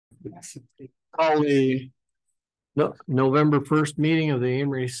Call the November 1st meeting of the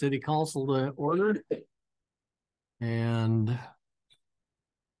Amory City Council to order. And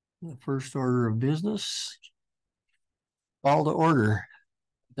the first order of business, call to order.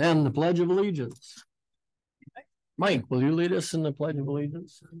 Then the Pledge of Allegiance. Mike, will you lead us in the Pledge of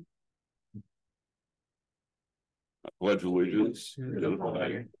Allegiance? I pledge allegiance to the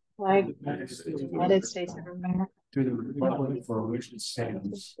flag of the United States of America, to the republic for which it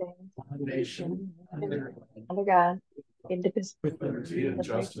stands, one nation, under God, indivisible, with liberty and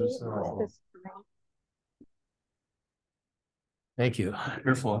justice for all. Thank you.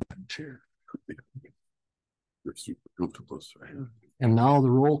 Careful. Chair. You're super comfortable, right? And now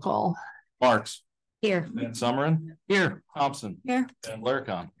the roll call. Marks. Here. Van Summeren. Here. Thompson. Here. And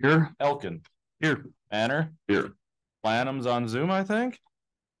Laricon. Here. Elkin. Here. Manner. Here. Lanham's on Zoom, I think.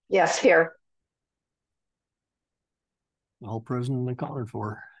 Yes, here. All present and accounted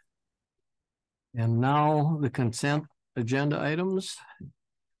for. And now the consent agenda items.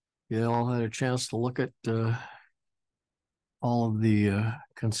 You all had a chance to look at all of the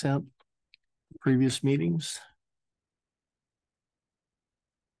consent previous meetings.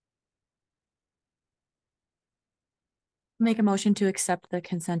 Make a motion to accept the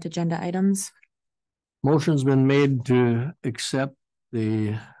consent agenda items. Motion's been made to accept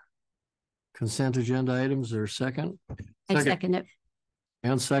the consent agenda items. There a second? I second it.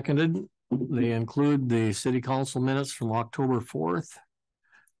 And seconded. They include the city council minutes from October 4th,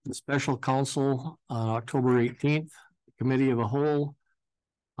 the special council on October 18th, committee of a whole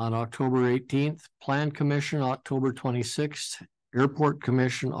on October 18th, plan commission October 26th, airport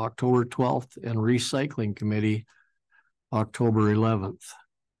commission October 12th, and recycling committee October 11th.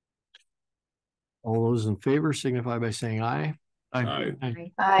 All those in favor signify by saying aye. Aye.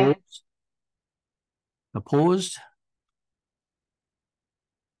 Aye. Opposed?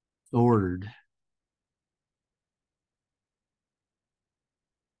 Ordered.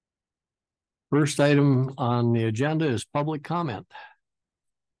 First item on the agenda is public comment.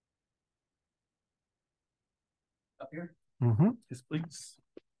 Up here. Yes, please.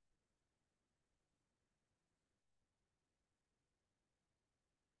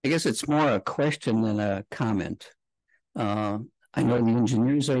 I guess it's more a question than a comment. I know the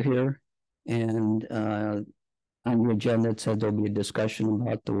engineers are here, and on your agenda it said there'll be a discussion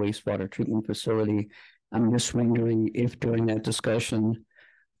about the wastewater treatment facility. I'm just wondering if during that discussion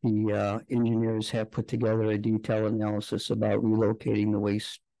the engineers have put together a detailed analysis about relocating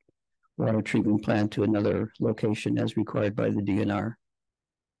the wastewater treatment plant to another location as required by the DNR.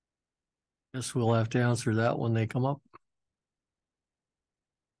 Guess we'll have to answer that when they come up.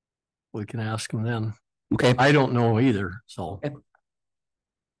 We can ask them then. Okay. I don't know either, so. Okay.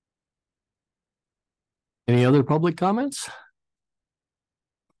 Any other public comments?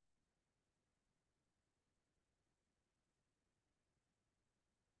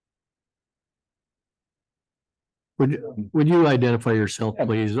 Would you identify yourself,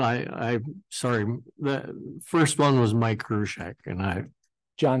 please? I'm sorry. The first one was Mike Krushak, and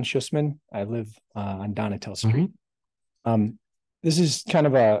John Schussman. I live on Donatel Street. This is kind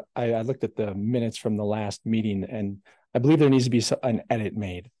of I looked at the minutes from the last meeting, and I believe there needs to be an edit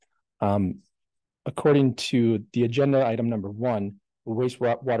made. According to the agenda item number 1, the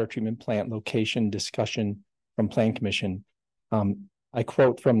wastewater treatment plant location discussion from Plan Commission. I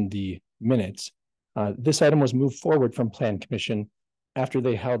quote from the minutes. This item was moved forward from Plan Commission after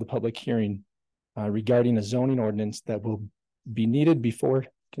they held a public hearing regarding a zoning ordinance that will be needed before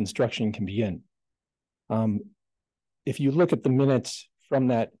construction can begin. If you look at the minutes from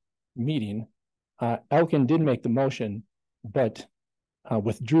that meeting, Elkin did make the motion, but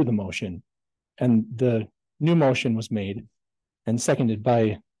withdrew the motion. And the new motion was made and seconded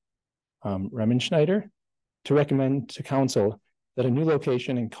by Remenschneider to recommend to council that a new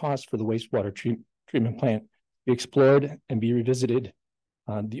location and cost for the wastewater treatment plant be explored and be revisited,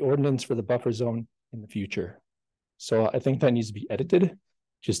 the ordinance for the buffer zone in the future. So I think that needs to be edited,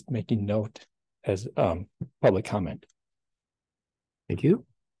 just making note as public comment. thank you.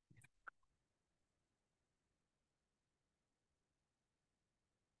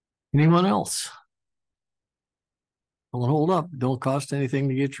 Anyone else? Well, hold up. Don't cost anything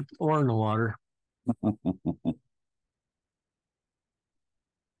to get your oar in the water.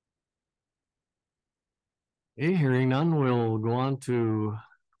 Okay, hearing none, we'll go on to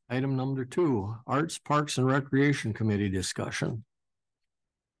item number 2, Arts, Parks, and Recreation Committee discussion.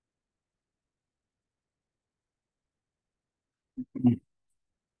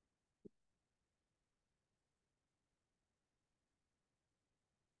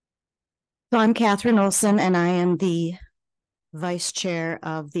 So I'm Catherine Olson, and I am the Vice Chair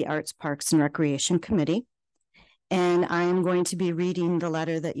of the Arts, Parks, and Recreation Committee. And I am going to be reading the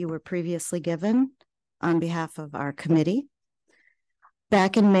letter that you were previously given on behalf of our committee.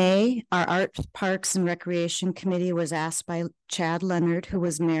 Back in May, our Arts, Parks, and Recreation Committee was asked by Chad Leonard, who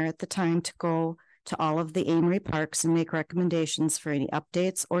was mayor at the time, to go to all of the Amory parks and make recommendations for any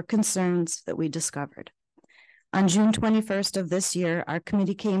updates or concerns that we discovered. On June 21st of this year, our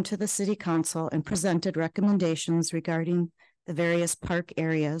committee came to the City Council and presented recommendations regarding the various park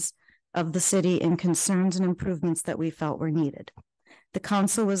areas of the city and concerns and improvements that we felt were needed. The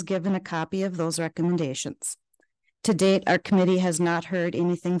council was given a copy of those recommendations. To date, our committee has not heard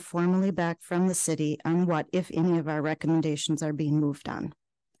anything formally back from the city on what, if any, of our recommendations are being moved on.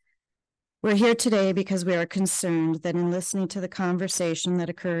 We're here today because we are concerned that in listening to the conversation that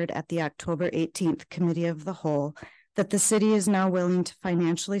occurred at the October 18th Committee of the Whole, that the city is now willing to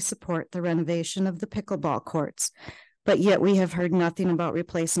financially support the renovation of the pickleball courts, but yet we have heard nothing about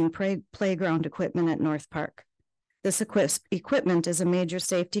replacing playground equipment at North Park. This equipment is a major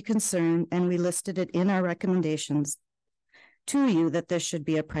safety concern, and we listed it in our recommendations to you that this should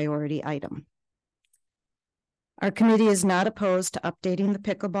be a priority item. Our committee is not opposed to updating the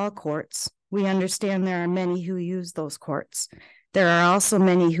pickleball courts. We understand there are many who use those courts. There are also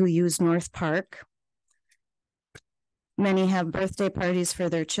many who use North Park. Many have birthday parties for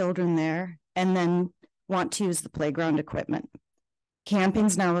their children there and then want to use the playground equipment. Camping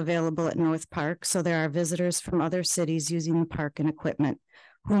is now available at North Park, so there are visitors from other cities using the park and equipment,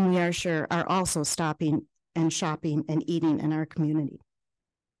 whom we are sure are also stopping and shopping and eating in our community.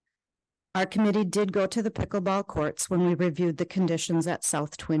 Our committee did go to the pickleball courts when we reviewed the conditions at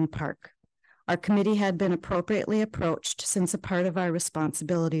South Twin Park. Our committee had been appropriately approached, since a part of our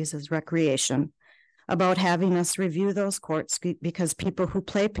responsibilities is recreation, about having us review those courts because people who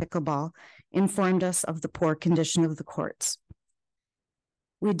play pickleball informed us of the poor condition of the courts.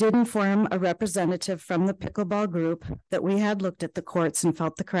 We did inform a representative from the pickleball group that we had looked at the courts and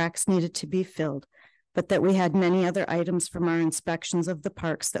felt the cracks needed to be filled, but that we had many other items from our inspections of the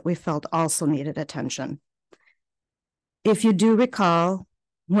parks that we felt also needed attention. If you do recall,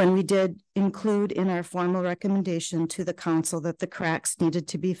 when we did include in our formal recommendation to the council that the cracks needed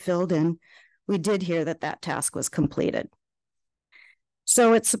to be filled in, we did hear that that task was completed.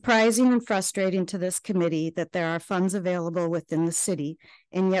 So it's surprising and frustrating to this committee that there are funds available within the city,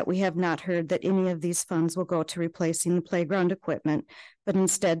 and yet we have not heard that any of these funds will go to replacing the playground equipment, but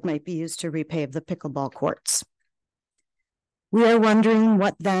instead might be used to repave the pickleball courts. We are wondering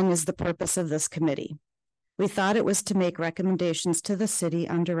what then is the purpose of this committee. We thought it was to make recommendations to the city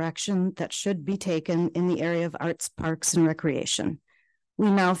on direction that should be taken in the area of arts, parks, and recreation. We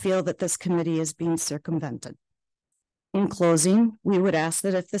now feel that this committee is being circumvented. In closing, we would ask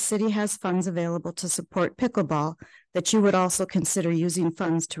that if the city has funds available to support pickleball, that you would also consider using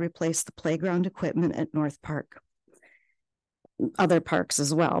funds to replace the playground equipment at North Park. Other parks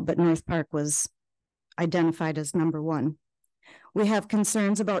as well, but North Park was identified as number one. We have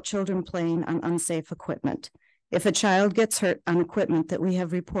concerns about children playing on unsafe equipment. If a child gets hurt on equipment that we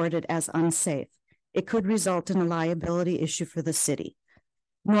have reported as unsafe, it could result in a liability issue for the city.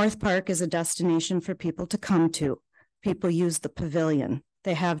 North Park is a destination for people to come to. People use the pavilion.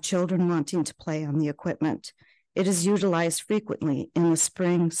 They have children wanting to play on the equipment. It is utilized frequently in the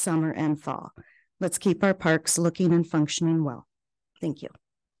spring, summer, and fall. Let's keep our parks looking and functioning well. Thank you.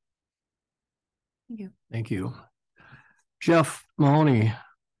 Thank you. Thank you. Jeff Mahoney,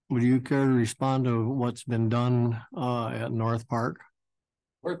 would you care to respond to what's been done at North Park?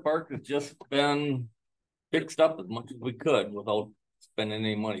 North Park has just been fixed up as much as we could without spending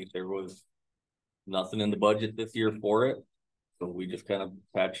any money. There was nothing in the budget this year for it, so we just kind of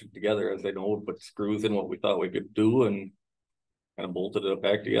patched it together as they know, put screws in what we thought we could do and kind of bolted it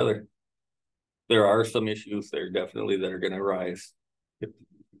back together. There are some issues there definitely that are going to arise.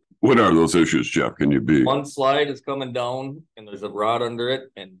 What are those issues, Jeff? Can you be? One slide is coming down and there's a rod under it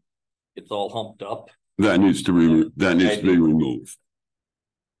and it's all humped up. That needs to be removed.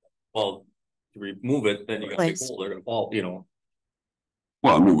 Well, to remove it, then you got to they're going to fall, you know.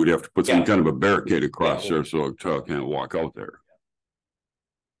 Well, I mean, we'd have to put some Yeah. kind of a barricade across Yeah. there so a child can't walk out there.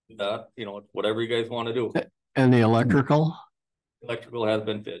 You know, whatever you guys want to do. And the electrical? Electrical has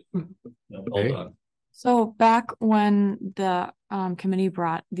been fit. All Okay. done. So back when the committee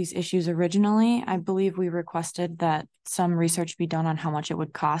brought these issues originally, I believe we requested that some research be done on how much it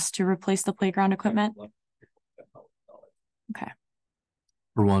would cost to replace the playground equipment. Okay.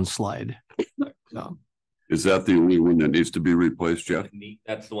 For one slide. So, Is that the only one that needs to be replaced, Jeff?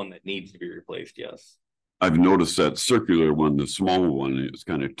 That's the one that needs to be replaced, yes. I've noticed that circular one, the small one, is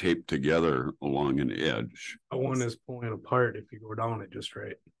kind of taped together along an edge. That one is pulling apart if you go down it just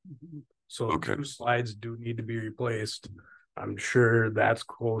right. So Okay. 2 slides do need to be replaced. I'm sure that's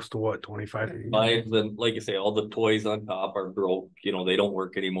close to what, 25? Then, like you say, all the toys on top are broke, you know, they don't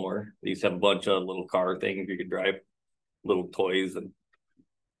work anymore. They used to have a bunch of little car things you could drive, little toys and.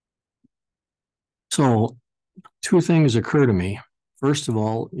 So 2 things occur to me. First of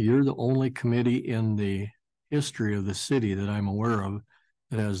all, you're the only committee in the history of the city that I'm aware of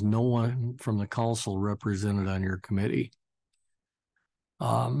that has no one from the council represented on your committee.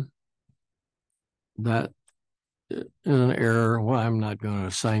 That is an error. Well, I'm not going to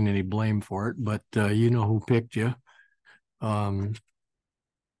assign any blame for it, but you know who picked you. We're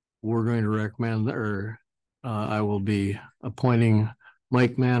going to recommend, or I will be appointing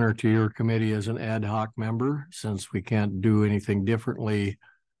Mike Manor to your committee as an ad hoc member, since we can't do anything differently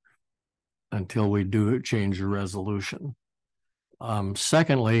until we do change the resolution.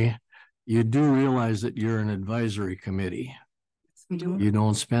 Secondly, you do realize that you're an advisory committee. We do. You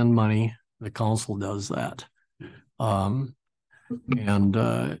don't spend money. The council does that.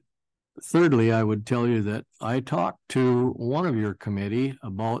 Thirdly, I would tell you that I talked to one of your committee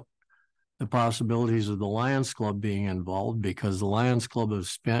about the possibilities of the Lions Club being involved, because the Lions Club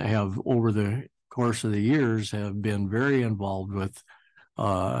have over the course of the years have been very involved with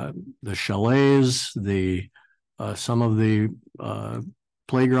the chalets, some of the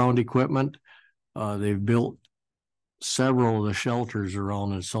playground equipment. They've built several of the shelters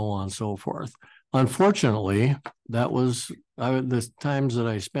around and so on and so forth. Unfortunately, that was the times that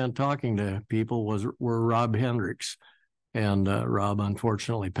I spent talking to people were Rob Hendricks. And Rob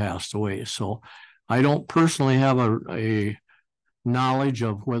unfortunately passed away. So I don't personally have a knowledge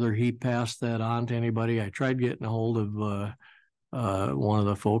of whether he passed that on to anybody. I tried getting a hold of one of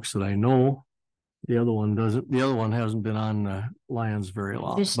the folks that I know. The other one doesn't. The other one hasn't been on Lions very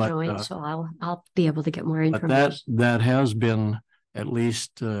long. Just joined, so I'll be able to get more but information. that has been at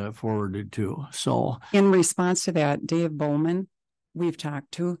least forwarded to. So in response to that, Dave Bowman, we've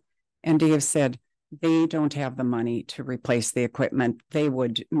talked to, and Dave said they don't have the money to replace the equipment. They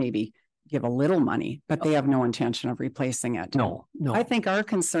would maybe give a little money, but they have no intention of replacing it. No. I think our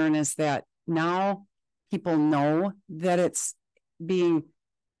concern is that now people know that it's being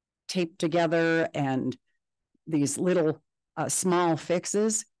taped together and these little small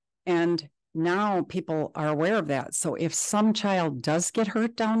fixes. And now people are aware of that. So if some child does get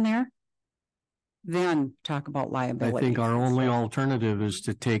hurt down there, then talk about liability. I think our only alternative is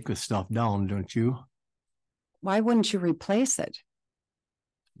to take the stuff down, don't you? Why wouldn't you replace it?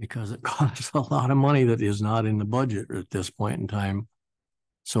 Because it costs a lot of money that is not in the budget at this point in time.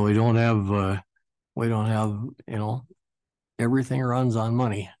 So we don't have, everything runs on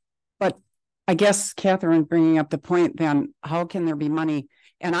money. But I guess, Catherine, bringing up the point, then how can there be money?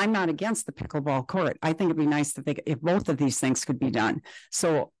 And I'm not against the pickleball court. I think it'd be nice that if both of these things could be done.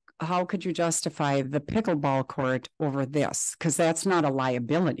 So how could you justify the pickleball court over this? Because that's not a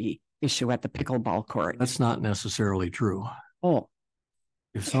liability issue at the pickleball court. That's not necessarily true. Oh.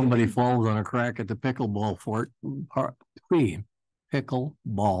 If somebody falls on a crack at the pickleball court,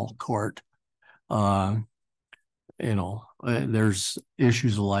 there's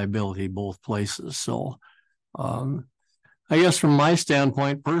issues of liability both places. So I guess from my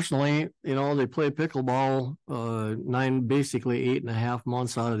standpoint, personally, they play pickleball basically 8.5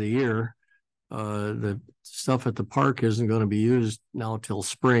 months out of the year. The stuff at the park isn't going to be used now till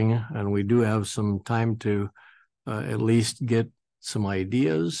spring, and we do have some time to at least get some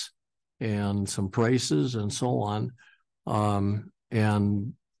ideas and some prices and so on.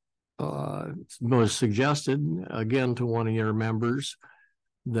 It was suggested again to one of your members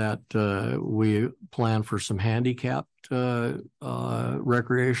that we plan for some handicapped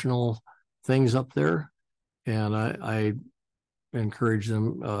recreational things up there, and I encourage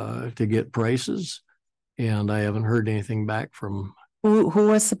them to get prices, and I haven't heard anything back from. Who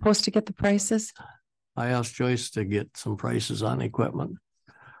was supposed to get the prices? I asked Joyce to get some prices on equipment.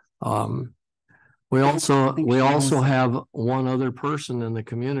 We also have one other person in the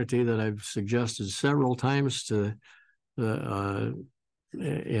community that I've suggested several times to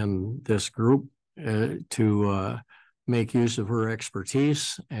in this group to make use of her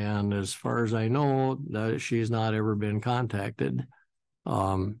expertise, and as far as I know, that she's not ever been contacted.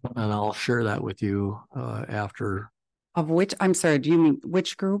 And I'll share that with you after. Of which, I'm sorry, do you mean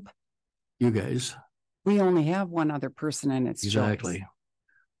which group? You guys. We only have one other person, and it's exactly.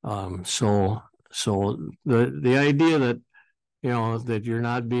 So the idea that that you're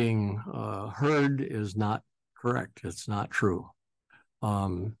not being heard is not correct. It's not true.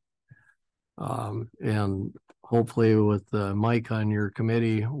 And hopefully with Mike on your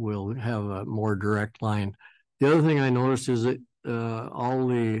committee, we'll have a more direct line. The other thing I noticed is that all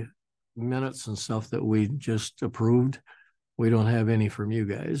the minutes and stuff that we just approved, we don't have any from you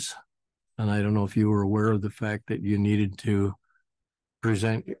guys. And I don't know if you were aware of the fact that you needed to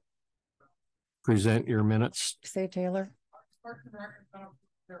present your minutes. Say, Taylor?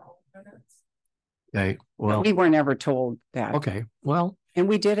 Okay, well, We weren't ever told that. okay, well, And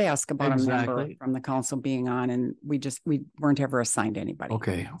we did ask about a member Exactly. from the council being on, and we weren't ever assigned anybody.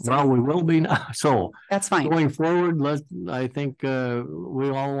 okay, well, we will be now. So That's fine. going forward, I think we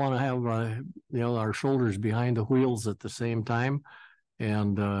all want to have our shoulders behind the wheels at the same time.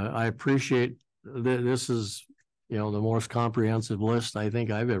 And I appreciate this is the most comprehensive list I think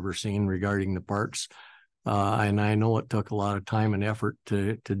I've ever seen regarding the parks. And I know it took a lot of time and effort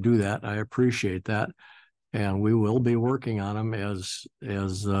to do that. I appreciate that. And we will be working on them as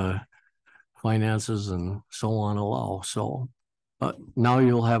finances and so on allow. So, but now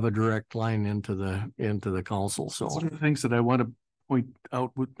you'll have a direct line into the council. So one of the things that I want to point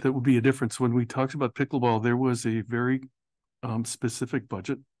out that would be a difference when we talked about pickleball, there was a very specific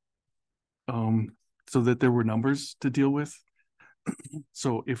budget so that there were numbers to deal with.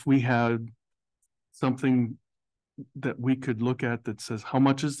 So if we had something that we could look at that says, how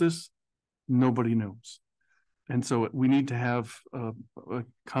much is this? Nobody knows. And so we need to have a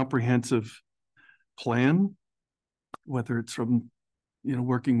comprehensive plan, whether it's from,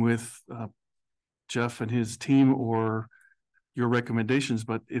 working with Jeff and his team or your recommendations.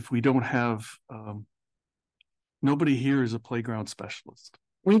 But if we don't have, nobody here is a playground specialist.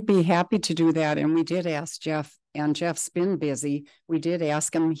 We'd be happy to do that. And we did ask Jeff, and Jeff's been busy. We did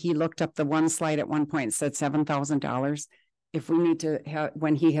ask him. He looked up the one slide at one point and said $7,000. If we need to have,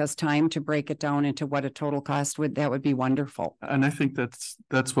 when he has time to break it down into what a total cost that would be wonderful. And I think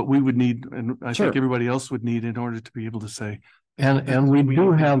that's what we would need. And I Sure. think everybody else would need in order to be able to say. and we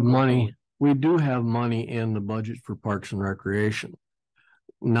do have money. We do have money in the budget for Parks and Recreation.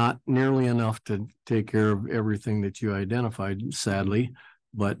 Not nearly enough to take care of everything that you identified, sadly,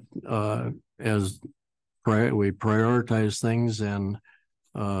 but as we prioritize things and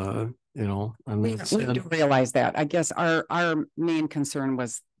and We do realize that. I guess our main concern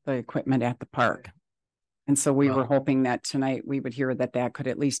was the equipment at the park. And so we were hoping that tonight we would hear that could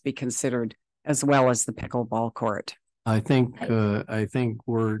at least be considered as well as the pickleball court. I think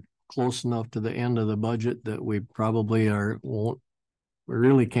we're close enough to the end of the budget that we probably we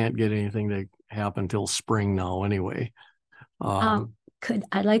really can't get anything to happen till spring now anyway.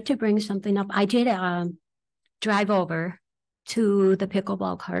 I'd like to bring something up. I did drive over to the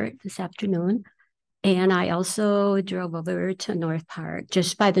pickleball court this afternoon, and I also drove over to North Park,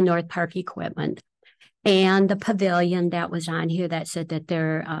 just by the North Park equipment, and the pavilion that was on here that said that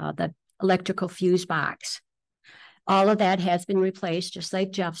they're the electrical fuse box. All of that has been replaced, just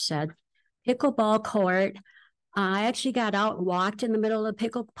like Jeff said. Pickleball court, I actually got out and walked in the middle of the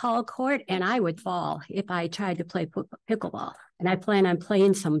pickleball court, and I would fall if I tried to play pickleball. And I plan on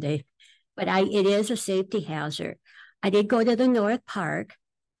playing someday, but it is a safety hazard. I did go to the North Park.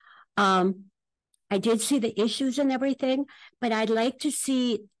 I did see the issues and everything, but I'd like to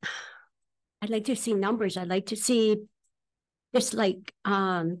see numbers. I'd like to see, just like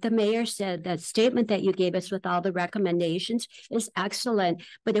the mayor said, that statement that you gave us with all the recommendations is excellent.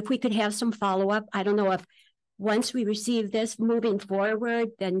 But if we could have some follow-up, I don't know if once we receive this moving forward,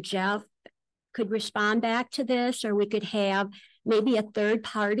 then Jeff could respond back to this, or we could have maybe a third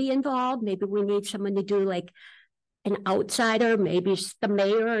party involved. Maybe we need someone to do like an outsider, maybe the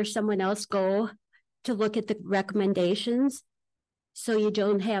mayor or someone else go to look at the recommendations. So you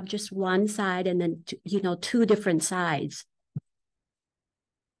don't have just one side and then, two different sides.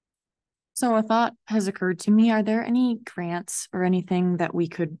 So a thought has occurred to me. Are there any grants or anything that we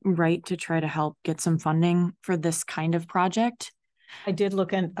could write to try to help get some funding for this kind of project? I did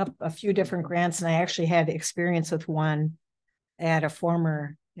look up a few different grants, and I actually had experience with one at a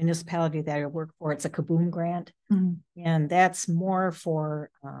former municipality that I work for. It's a Kaboom grant, and that's more for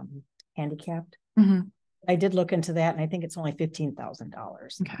handicapped. I did look into that, and I think it's only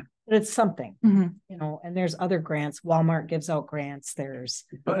 $15,000. Okay, but it's something, and there's other grants. Walmart gives out grants.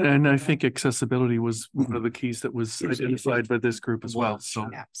 And I think accessibility was one of the keys that was identified by this group as well. So,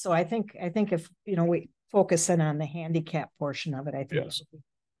 yeah. So I think if we focus in on the handicap portion of it, I think. Yes.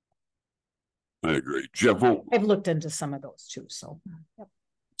 I agree. Jeff, I've looked into some of those too. So, yep.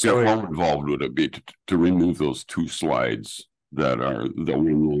 Jeff, how involved would it be to remove those two slides that are the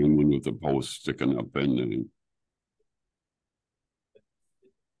one with the post sticking up and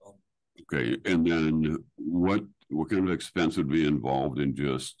okay, and then what kind of expense would be involved in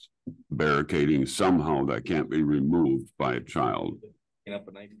just barricading somehow that can't be removed by a child. Picking up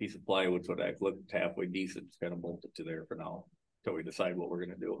a nice piece of plywood so that looked halfway decent, just kind of bolt it to there for now, until we decide what we're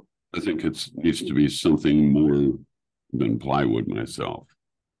gonna do. I think needs to be something more than plywood myself.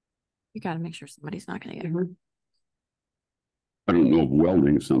 You gotta make sure somebody's not gonna get hurt. I don't know if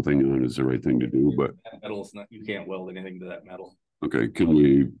welding something on is the right thing to do, but That metal's not, you can't weld anything to that metal. okay, can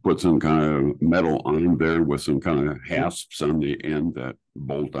we put some kind of metal on there with some kind of hasps on the end that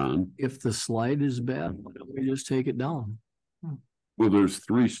bolt on? If the slide is bad, why don't we just take it down? Well, there's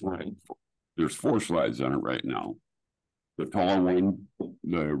 3 slides. There's 4 slides on it right now. The tall one,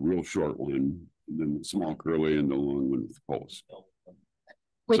 the real short one, then the small curly and the long one with the post.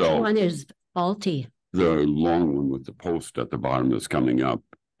 Which So- one is faulty? The long one with the post at the bottom that's coming up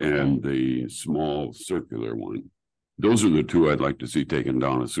and the small circular one. Those are the 2 I'd like to see taken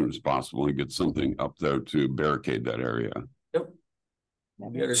down as soon as possible and get something up there to barricade that area.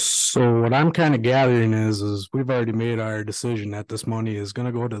 So what I'm kind of gathering is we've already made our decision that this money is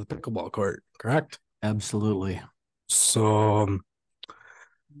gonna go to the pickleball court, correct? Absolutely. So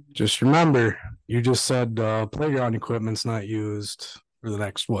just remember, you just said playground equipment's not used for the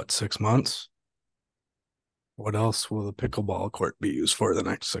next, what, 6 months? What else will the pickleball court be used for the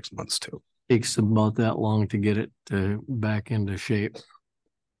next 6 months too? Takes about that long to get it back into shape.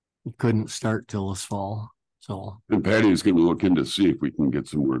 Couldn't start till this fall, so. And Patty's gonna look into see if we can get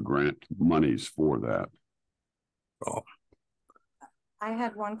some more grant monies for that. Oh, I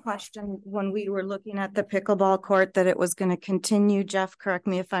had one question when we were looking at the pickleball court that it was going to continue. Jeff, correct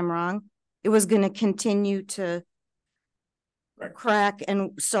me if I'm wrong. It was going to continue to crack.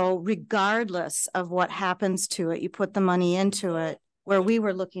 And so regardless of what happens to it, you put the money into it, where we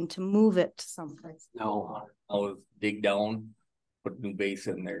were looking to move it to someplace. No, I'll dig down, put a new base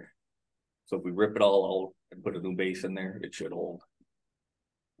in there. So if we rip it all out and put a new base in there, it should hold.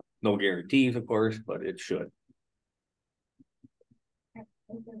 No guarantees, of course, but it should.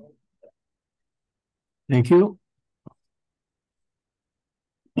 Thank you.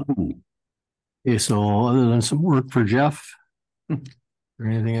 Okay, so other than some work for Jeff, or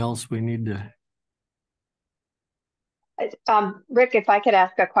anything else we need to? Rick, if I could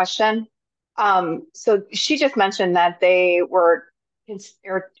ask a question. So she just mentioned that they were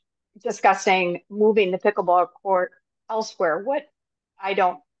discussing moving the pickleball court elsewhere. What, I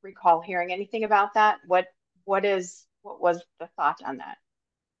don't recall hearing anything about that. What was the thought on that?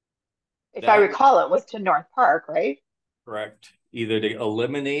 If I recall, it was to North Park, right? Correct. Either to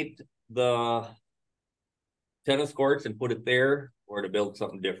eliminate the tennis courts and put it there, or to build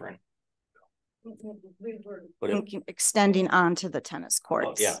something different. We were But thinking extending onto the tennis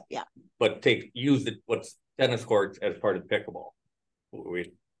courts. yeah. Yeah. But use what's tennis courts as part of pickleball.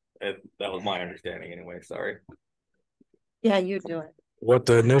 That was my understanding anyway, sorry. Yeah, you do it. what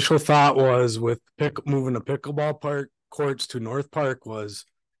the initial thought was with moving the pickleball courts to North Park was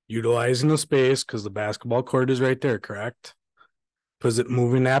utilizing the space because the basketball court is right there, correct?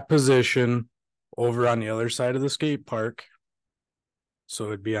 Moving that position over on the other side of the skate park. So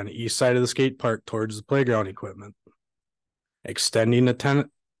it'd be on the east side of the skate park towards the playground equipment. Extending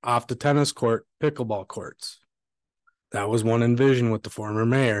off the tennis court, pickleball courts. That was one envision with the former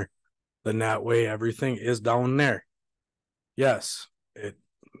mayor. Then that way everything is down there. Yes, it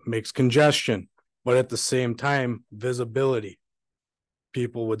makes congestion, but at the same time, visibility.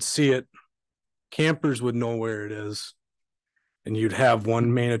 People would see it. Campers would know where it is. And you'd have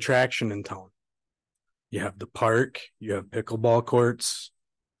one main attraction in town. You have the park, you have pickleball courts,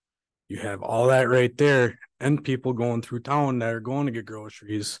 you have all that right there, and people going through town that are going to get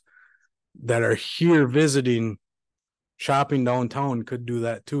groceries that are here visiting, shopping downtown could do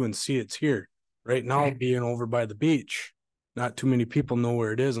that too and see it's here. Right now, being over by the beach, not too many people know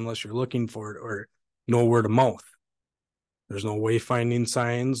where it is unless you're looking for it or know word of mouth. There's no wayfinding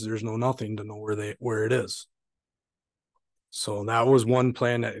signs, there's no nothing to know where it is. So that was one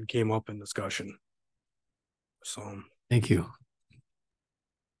plan that came up in discussion. So thank you.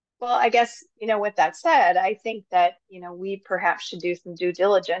 Well, I guess, with that said, I think that, we perhaps should do some due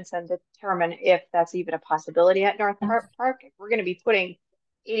diligence and determine if that's even a possibility at North Park. If we're going to be putting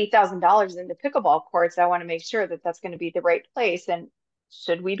 $80,000 into pickleball courts, I want to make sure that that's going to be the right place. And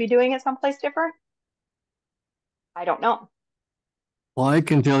should we be doing it someplace different? I don't know. Well, I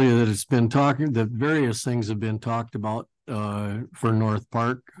can tell you that various things have been talked about for North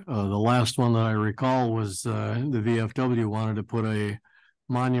Park. The last one that I recall was the VFW wanted to put a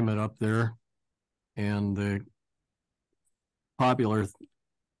monument up there, and the popular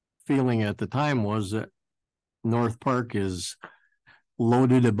feeling at the time was that North Park is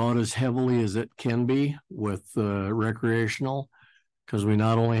loaded about as heavily as it can be with recreational. because we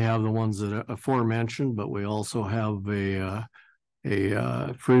not only have the ones that are aforementioned, but we also have a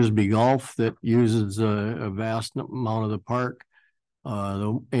frisbee golf that uses a vast amount of the park.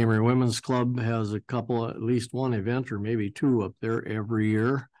 The Amory Women's Club has a couple, at least one event or maybe two up there every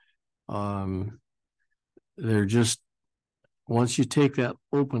year. They're just, once you take that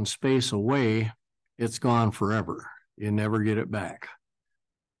open space away, it's gone forever. You never get it back,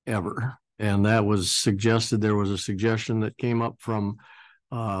 ever. And that was suggested, there was a suggestion that came up from,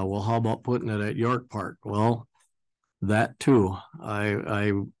 well, how about putting it at York Park? Well, that too,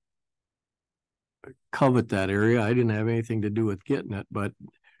 I covet that area. I didn't have anything to do with getting it, but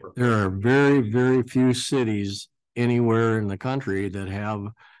there are very, very few cities anywhere in the country that have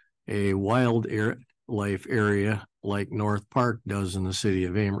a wildlife area like North Park does in the city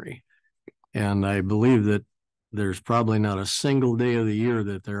of Amory. And I believe that there's probably not a single day of the year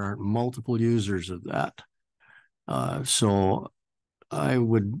that there aren't multiple users of that. So I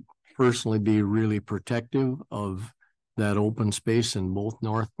would personally be really protective of that open space in both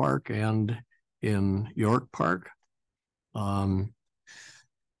North Park and in York Park. I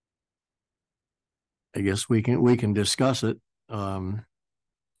guess we can discuss it.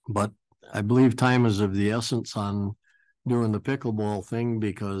 But I believe time is of the essence on doing the pickleball thing,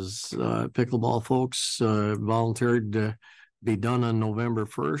 because pickleball folks volunteered to be done on November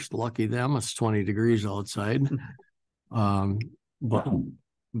 1st. Lucky them, it's 20 degrees outside. But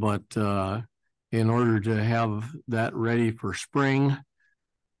in order to have that ready for spring,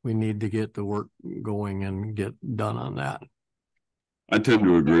 we need to get the work going and get done on that. I tend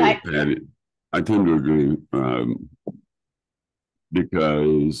to agree with Patty. I tend to agree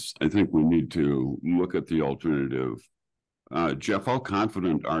because I think we need to look at the alternative. Jeff, how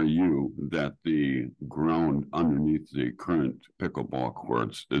confident are you that the ground underneath the current pickleball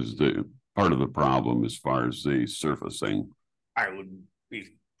courts is the part of the problem as far as the surfacing? I would be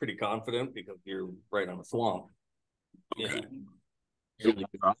pretty confident because you're right on a swamp. Okay. The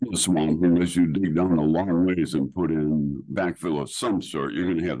swamp, unless you dig down a long ways and put in backfill of some sort, you're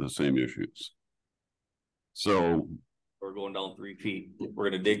going to have the same issues. So we're going down 3 feet.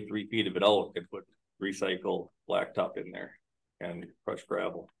 We're going to dig 3 feet of it out and put recycle blacktop in there and crushed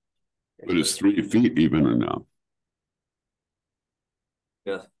gravel. But is 3 feet even enough?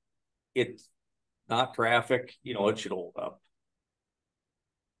 Yeah, it's not traffic. You know, it should hold up.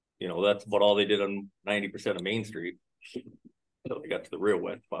 You know, that's about all they did on 90% of Main Street. So they got to the real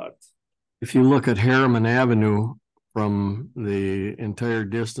wet spots. If you look at Harriman Avenue from the entire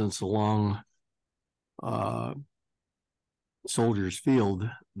distance along Soldiers Field,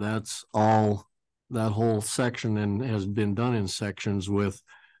 that's all, that whole section, and has been done in sections with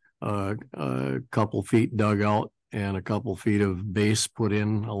a couple feet dug out and a couple feet of base put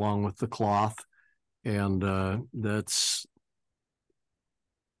in along with the cloth. And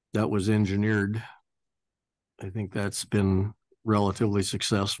that was engineered. I think that's been relatively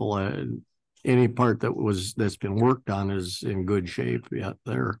successful. Any part that's been worked on is in good shape yet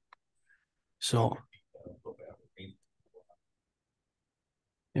there. So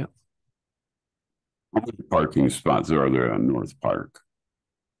yeah. How many parking spots are there on North Park?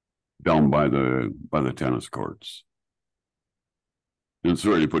 Down by the tennis courts. And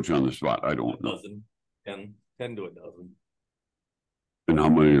sorry to put you on the spot. I don't know. 10 to a dozen. And how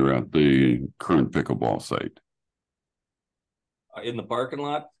many are at the current pickleball site? In the parking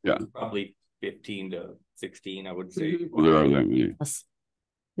lot? Yeah. Probably 15 to 16, I would say. Well, there are that many.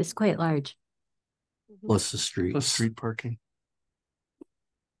 It's quite large. Plus the street. Plus street parking.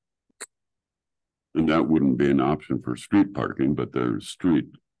 And that wouldn't be an option for street parking, but there's street,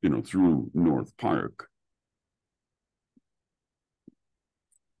 you know, through North Park.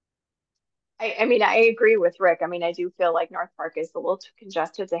 I mean, I agree with Rick. I mean, I do feel like North Park is a little too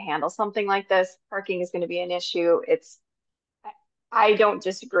congested to handle something like this. Parking is going to be an issue. I don't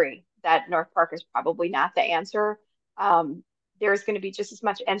disagree that North Park is probably not the answer. There's going to be just as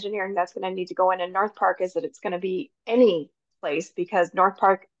much engineering that's going to need to go in North Park as that it's going to be any place, because North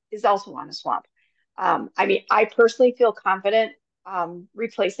Park is also on a swamp. I mean, I personally feel confident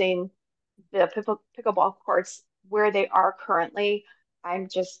replacing the pickleball courts where they are currently. I'm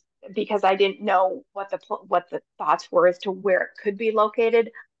just, because I didn't know what the thoughts were as to where it could be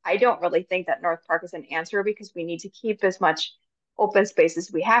located. I don't really think that North Park is an answer, because we need to keep as much open space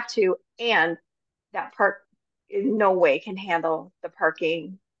as we have to, and that park in no way can handle the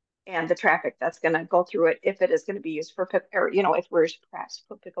parking and the traffic that's going to go through it if it is going to be used for or, you know, if we're perhaps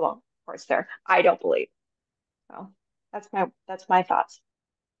put pickleball courts there. I don't believe. So that's my thoughts.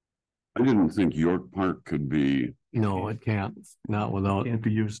 I didn't think York Park could be. No, it can't. Not without, Can't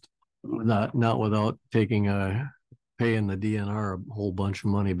be used. not without taking a paying the DNR a whole bunch of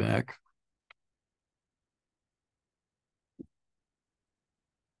money back.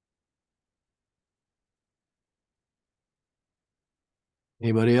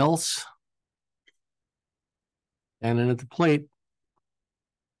 Anybody else? Standing at the plate.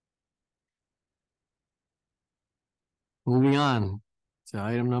 Moving on to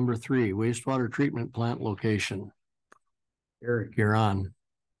item number 3, wastewater treatment plant location. Eric, you're on.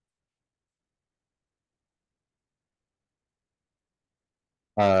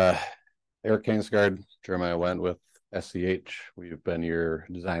 Eric Kingsguard, Jeremiah went with SCH. We've been your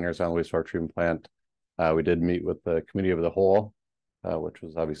designers on wastewater treatment plant. We did meet with the committee of the whole, which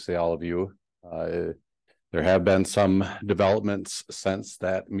was obviously all of you. There have been some developments since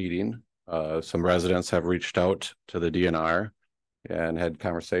that meeting. Some residents have reached out to the DNR and had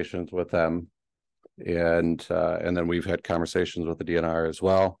conversations with them. And then we've had conversations with the DNR as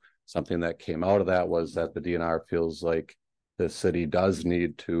well. Something that came out of that was that the DNR feels like the city does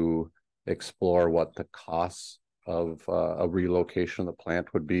need to explore what the costs of a relocation of the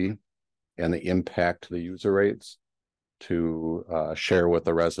plant would be and the impact to the user rates to share with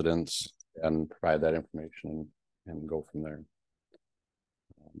the residents and provide that information and go from there.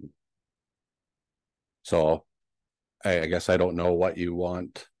 So I guess I don't know what you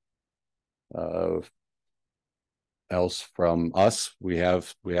want else from us. We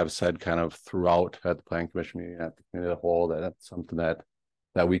have said kind of throughout at the Plan Commission meeting, at the committee of the whole, that that's something that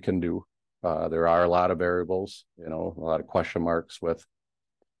we can do. There are a lot of variables, you know, a lot of question marks with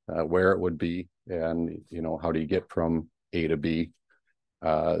where it would be, and you know, how do you get from A to B?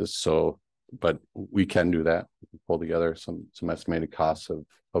 But we can do that. We can pull together some estimated costs of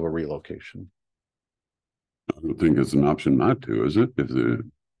a relocation. I don't think it's an option not to, is it?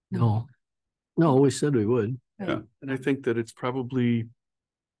 No, we said we would. Yeah. And I think that it's probably, you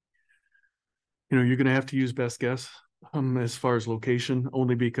know, you're gonna have to use best guess as far as location,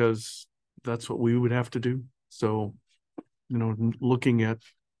 only because that's what we would have to do. So, you know, looking at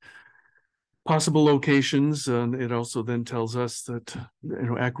possible locations, and it also then tells us that, you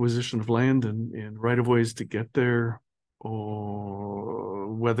know, acquisition of land and right of ways to get there,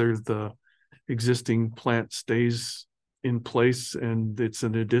 or whether the existing plant stays in place and it's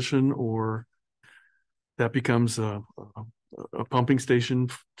an addition, or that becomes a pumping station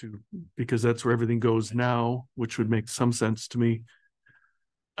because that's where everything goes now, which would make some sense to me.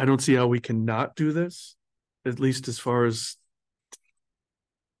 I don't see how we can not do this, at least as far as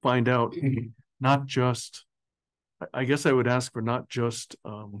find out, not just, I guess I would ask for not just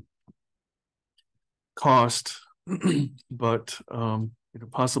cost, but you know,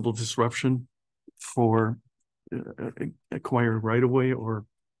 possible disruption for acquired right of way, or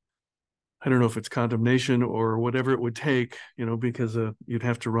I don't know if it's condemnation or whatever it would take, you know, because you'd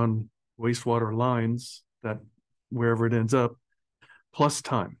have to run wastewater lines that wherever it ends up, plus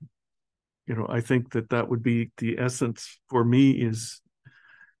time. You know, I think that would be the essence for me. Is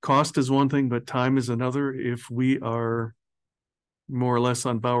cost is one thing, but time is another. If we are more or less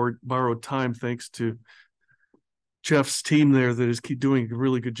on borrowed time, thanks to Jeff's team there that is doing a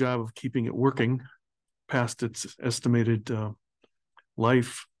really good job of keeping it working past its estimated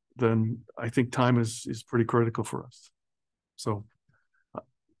life, then I think time is pretty critical for us. So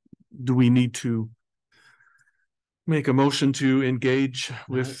do we need to make a motion to engage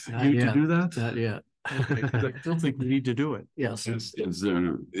with you to do that? Not yet. Okay, 'cause I still think we need to do it. Yes. Is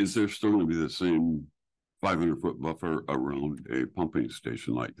there still going to be the same 500-foot buffer around a pumping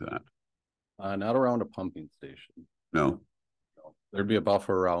station like that? Not around a pumping station. No. There'd be a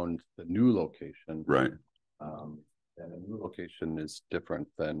buffer around the new location. Right. And a new location is different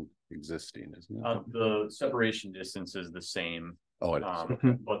than existing, isn't it? The separation distance is the same. Oh, it is.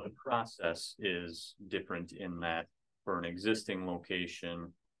 Okay. But the process is different in that for an existing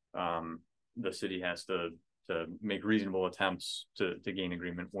location, the city has to make reasonable attempts to gain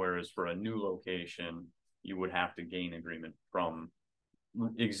agreement, whereas for a new location, you would have to gain agreement from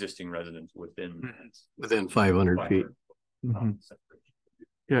existing residents within 500 feet.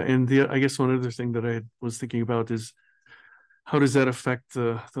 Yeah, and I guess one other thing that I was thinking about is how does that affect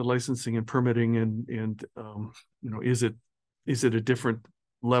the licensing and permitting, and you know, is it a different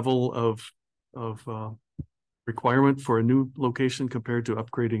level of requirement for a new location compared to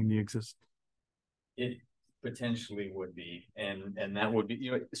upgrading the existing? It potentially would be, and that would be,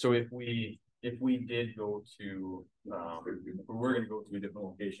 you know, so if we did go to if we're going to go to a different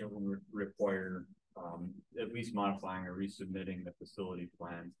location, we would require at least modifying or resubmitting the facility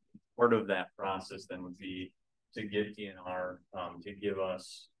plan. Part of that process then would be to get DNR to give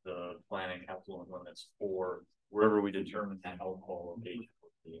us the planning capital limits for wherever we determine that outfall location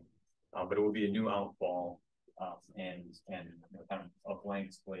would be. But it would be a new outfall and you know, kind of a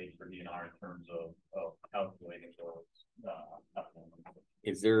blank slate for DNR in terms of calculating those.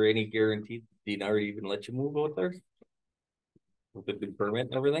 Is there any guarantee DNR even let you move out there? With the big permit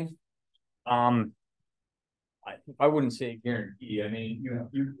and everything? I wouldn't say guarantee. I mean,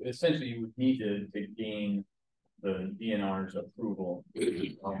 you essentially you would need to gain the DNR's approval.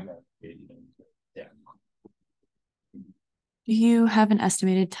 Yeah. Do you have an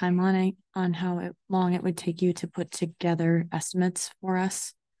estimated timeline on how long it would take you to put together estimates for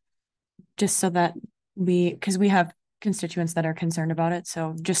us? Just so that because we have constituents that are concerned about it.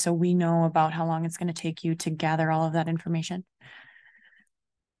 So just so we know about how long it's going to take you to gather all of that information.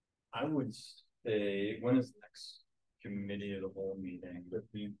 I would say, when is the next committee of the whole meeting?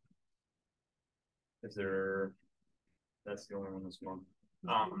 Is there, that's the only one this month.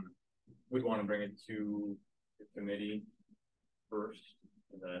 We'd want to bring it to the committee first.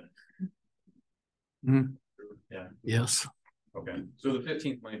 Yeah. Yes. Okay, so the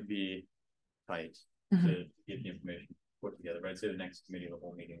 15th might be tight to get the information put together, but I'd say the next committee of the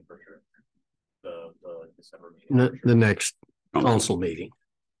whole meeting for sure. The December meeting. The next council meeting,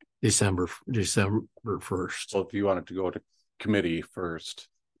 December 1st. So if you wanted to go to committee first,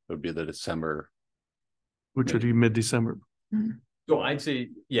 it would be the December. Which would be mid-December. So I'd say,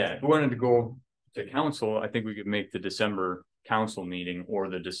 yeah, if we wanted to go to council, I think we could make the December council meeting or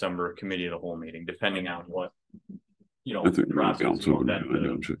the December committee of the whole meeting, depending on what, you know. I think the council would be fine,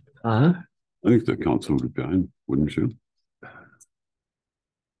 don't you? Uh-huh. I think the council would be fine, wouldn't you?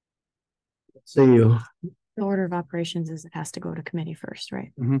 See you. The order of operations is it has to go to committee first,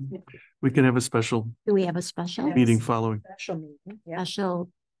 right? We can have a special Do we have a special? meeting following. Special meeting, yeah.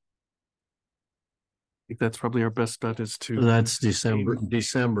 Special, I think that's probably our best bet is to. That's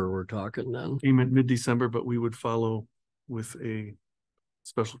December we're talking then. Aim at mid-December, but we would follow with a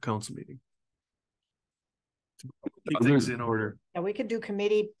special council meeting. Keep things in order. Yeah, we could do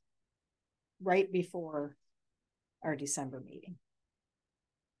committee right before our December meeting.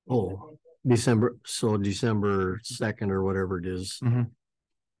 Oh, December 2nd or whatever it is.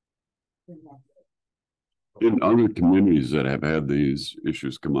 In other communities that have had these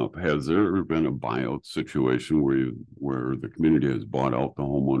issues come up, has there ever been a buyout situation where the community has bought out the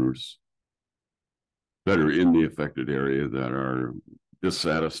homeowners that are in the affected area that are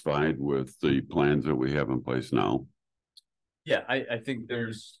dissatisfied with the plans that we have in place now? Yeah, I think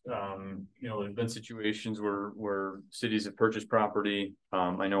there's, you know, there's been situations where cities have purchased property.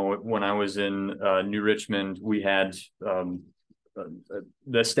 I know when I was in New Richmond, we had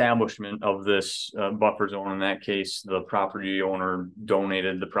the establishment of this buffer zone. In that case, the property owner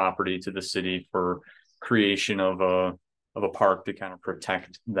donated the property to the city for creation of a park to kind of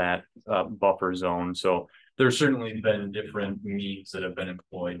protect that buffer zone. So there's certainly been different means that have been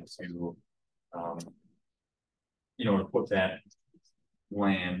employed to you know, to put that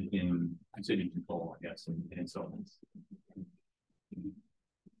land in city control, I guess, and so on.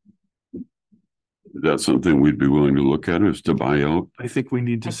 Is that something we'd be willing to look at, is to buy out? I think we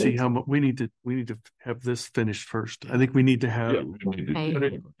need to see how much we need to have this finished first. I think we need to have. Yeah, we need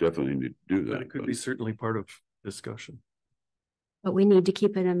to definitely need to do that. But it could be certainly part of discussion. but we need to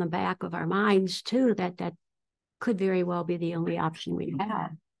keep it in the back of our minds too, that could very well be the only option we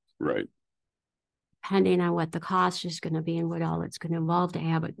have. Right. Depending on what the cost is going to be and what all it's going to involve to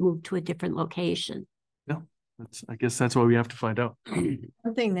have it moved to a different location. No, I guess that's why we have to find out.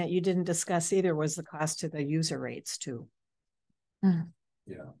 One thing that you didn't discuss either was the cost to the user rates too. Yeah,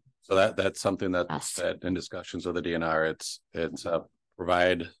 so that's something that in discussions with the DNR, it's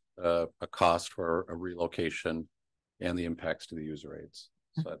provide a cost for a relocation and the impacts to the user rates.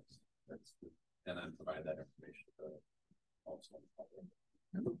 So that's and then provide that information also.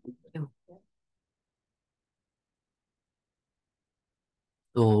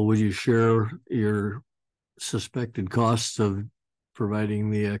 So would you share your suspected costs of providing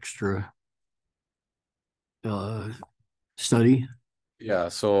the extra study? Yeah,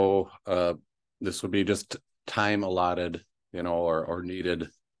 so this would be just time allotted, you know, or needed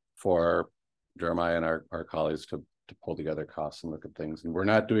for Jeremiah and our colleagues to pull together costs and look at things. And we're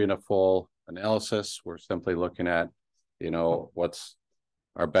not doing a full analysis. We're simply looking at, you know, what's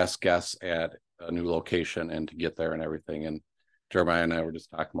our best guess at a new location and to get there and everything. And Jeremiah and I were just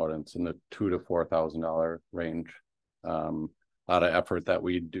talking about it. It's in the $2,000 to $4,000 range. A lot of effort that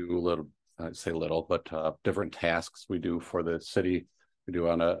we do, I'd say little, but different tasks we do for the city. We do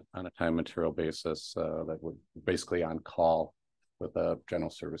on a time material basis that would basically on call with a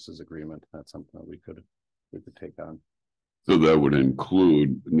general services agreement. That's something that we could take on. So that would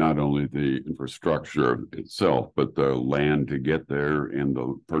include not only the infrastructure itself, but the land to get there and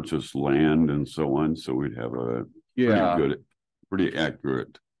the purchased land and so on. So we'd have a Yeah. pretty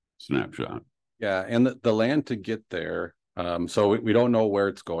accurate snapshot. Yeah, and the land to get there, so we don't know where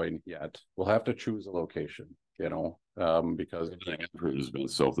it's going yet. We'll have to choose a location, you know, because it has been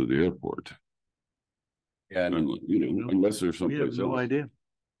south of the airport. And you know, unless there's We have someplace no else. idea.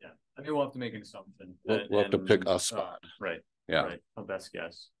 Yeah, I mean, we'll have to make an assumption. We'll have to pick a spot. Right. Yeah. Right, a best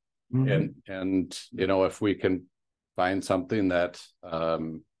guess. And you know, if we can find something that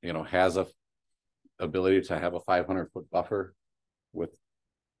you know, has a ability to have a 500-foot buffer with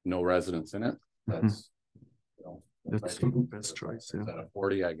no residents in it, that's you know, That's the best choice. Yeah. Is that a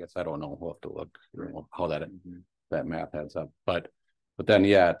 40? I guess I don't know. We'll have to look, you know, how that math adds up. But then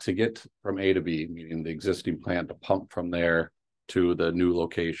yeah, to get from A to B, meaning the existing plant to pump from there to the new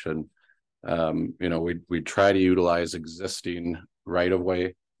location, you know, we try to utilize existing right of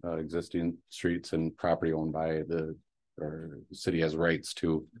way, existing streets and property owned by the city has rights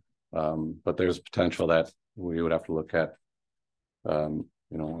to. But there's potential that we would have to look at, you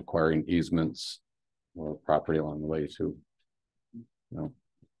know, acquiring easements or property along the way too. You know.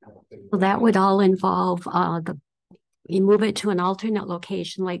 Well, that would all involve we move it to an alternate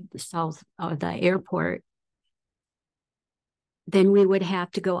location like the south of the airport. Then we would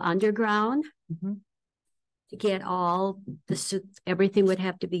have to go underground to get all everything would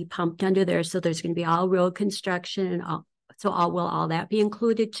have to be pumped under there. So there's going to be all road construction and all. So will all that be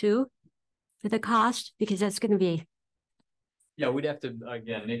included too for the cost? Because that's going to be. Yeah, we'd have to,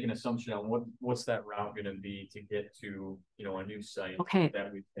 again, make an assumption on what's that route gonna be to get to, you know, a new site. Okay.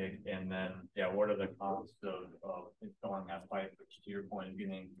 That we pick, and then, yeah, what are the costs of installing that pipe, which to your point, is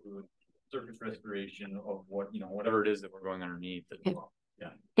gonna include surface restoration of what, you know, whatever it is that we're going underneath as well. Yeah.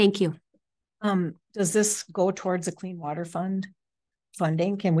 Thank you. Does this go towards a clean water fund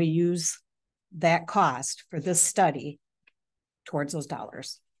funding? Can we use that cost for this study towards those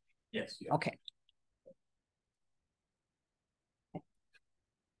dollars? Yes. Yeah. Okay.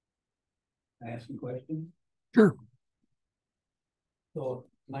 Can I ask you a question? Sure. So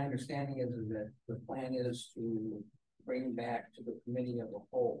my understanding is that the plan is to bring back to the committee of the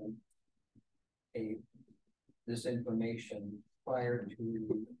whole this information prior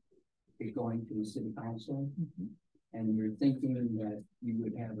to it going to the city council. And you're thinking that you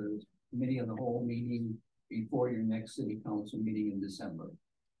would have a committee of the whole meeting before your next city council meeting in December.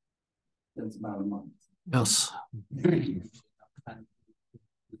 That's about a month. Yes. Your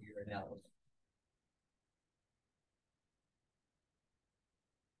analysis.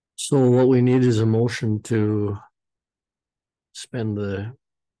 So what we need is a motion to spend the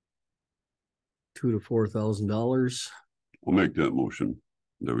 $2,000 to $4,000. We'll make that motion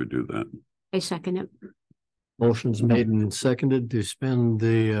that we do that. I second it. Motion's made and seconded to spend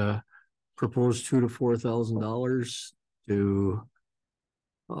the proposed $2,000 to $4,000 to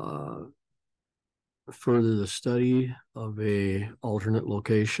further the study of a alternate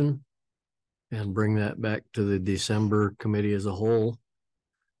location and bring that back to the December committee as a whole,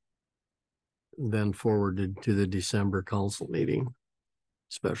 then forwarded to the December council meeting,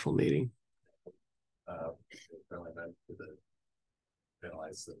 special meeting.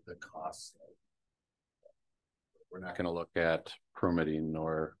 Realize the costs. We're not going to look at permitting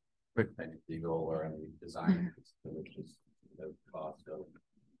or any legal or any design, which is the cost of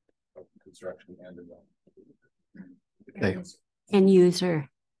construction and development. Okay. And user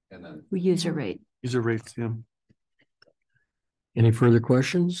rate. User rates, yeah. Any further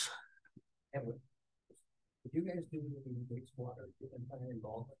questions? Would you guys do the wastewater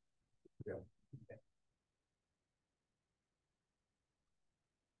involvement? Yeah. Okay.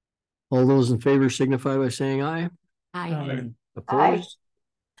 All those in favor signify by saying aye. Aye. Opposed?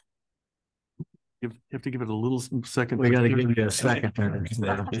 You have to give it a little second. We gotta give you a second.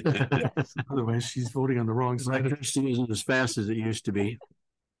 Otherwise, she's voting on the wrong side. Electricity isn't as fast as it used to be.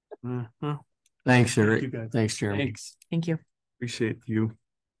 Uh-huh. Thanks, Thank you, Eric. guys. Thanks, Jeremy. Thanks. Thank you. Appreciate you.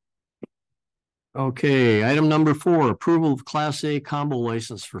 Okay, item number 4, approval of Class A combo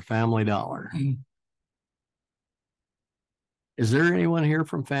license for Family Dollar. Is there anyone here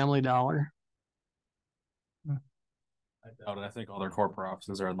from Family Dollar? I doubt it. I think all their corporate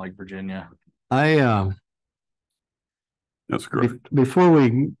offices are in like Virginia. That's correct. Before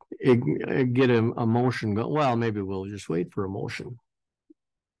we get a motion, well, maybe we'll just wait for a motion.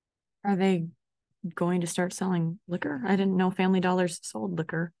 Are they going to start selling liquor? I didn't know Family Dollars sold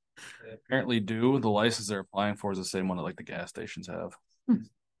liquor. They apparently do. The license they're applying for is the same one that like the gas stations have.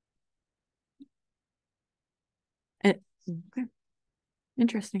 Okay.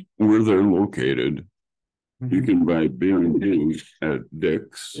 Interesting. Where they're located, You can buy beer and juice at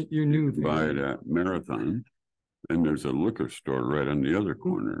Dick's. You knew. Buy it at Marathon. And there's a liquor store right on the other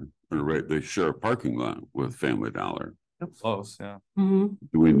corner, or right, they share a parking lot with Family Dollar. Close, yeah. Mhm.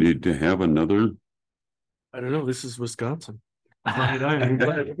 Do we need to have another? I don't know, this is Wisconsin. I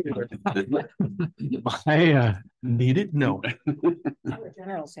Need it? No. Dollar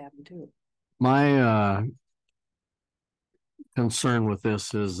Generals have them too. my concern with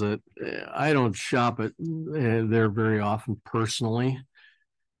this is that I don't shop at there very often personally,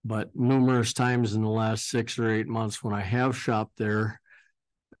 but numerous times in the last 6 or 8 months when I have shopped there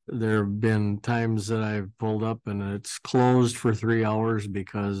have been times that I've pulled up and it's closed for 3 hours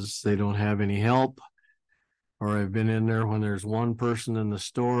because they don't have any help. Or I've been in there when there's one person in the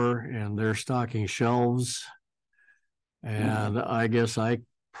store and they're stocking shelves. And I guess I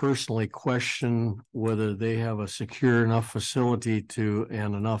personally question whether they have a secure enough facility to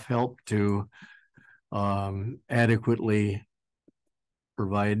and enough help to adequately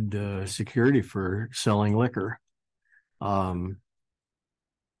provide security for selling liquor. I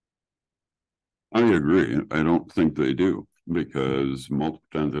agree. I don't think they do, because multiple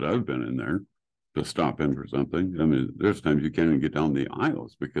times that I've been in there to stop in for something, I mean, there's times you can't even get down the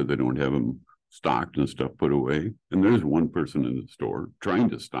aisles because they don't have them stocked and stuff put away. And there's one person in the store trying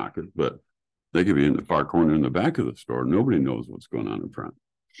to stock it, but they could be in the far corner in the back of the store. Nobody knows what's going on in front,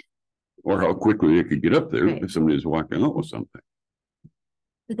 or how quickly they could get up there if somebody's walking out with something.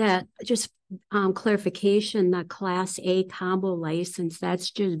 That just clarification, the Class A combo license,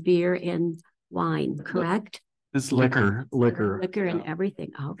 that's just beer and wine, correct? It's liquor. Liquor and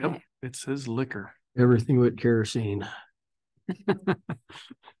everything. Okay. Yep, it says liquor. Everything with kerosene.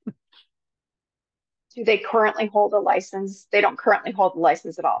 Do they currently hold a license? They don't currently hold a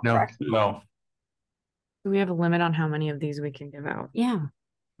license at all, correct? No. Do we have a limit on how many of these we can give out? Yeah.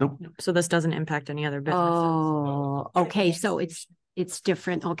 Nope. So this doesn't impact any other businesses. Oh, okay. So it's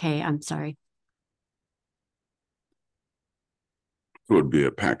different. Okay, I'm sorry. So it'd be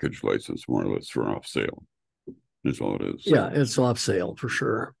a package license more or less for off sale. Is all it is. Yeah, it's off sale for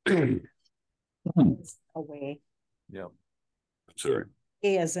sure. Away. Yeah. Sorry.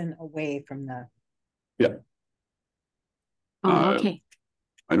 A as in away from the. Yeah. Oh, okay.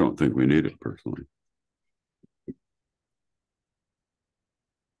 I don't think we need it personally.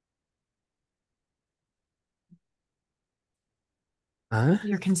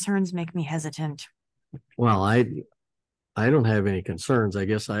 Your concerns make me hesitant. Well, I don't have any concerns. I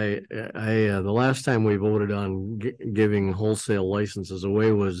guess the last time we voted on giving wholesale licenses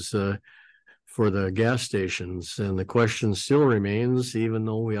away was for the gas stations, and the question still remains, even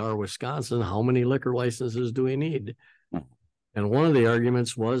though we are Wisconsin, how many liquor licenses do we need? And one of the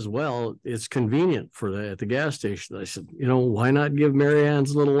arguments was, well, it's convenient for at the gas station. I said, why not give Mary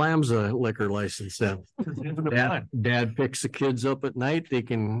Ann's Little Lambs a liquor license then? Dad picks the kids up at night. They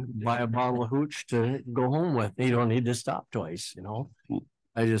can buy a bottle of hooch to go home with. They don't need to stop twice,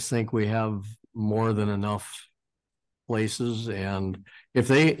 I just think we have more than enough places. And if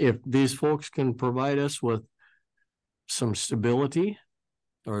these folks can provide us with some stability,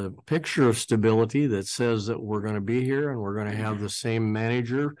 or the picture of stability that says that we're going to be here and we're going to have the same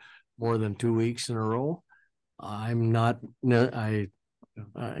manager more than 2 weeks in a row. I don't know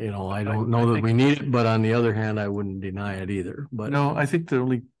that we need it, but on the other hand, I wouldn't deny it either. But no, I think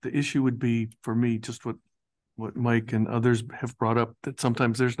the issue would be for me, just what Mike and others have brought up, that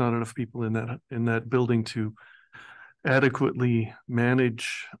sometimes there's not enough people in that building to adequately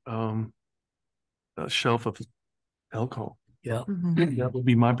manage a shelf of alcohol. Yeah, that would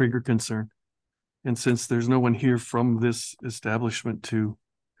be my bigger concern. And since there's no one here from this establishment to,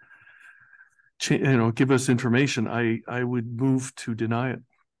 give us information, I would move to deny it.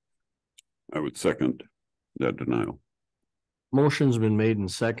 I would second that denial. Motion's been made and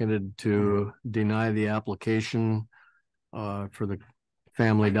seconded to deny the application for the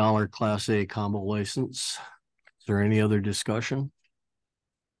Family Dollar Class A combo license. Is there any other discussion?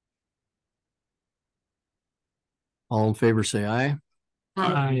 All in favor, say aye.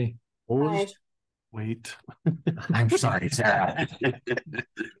 Aye. Opposed? Wait. I'm sorry, Sarah.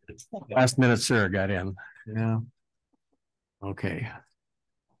 Last minute Sarah got in. Yeah. Okay.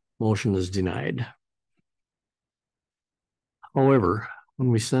 Motion is denied. However,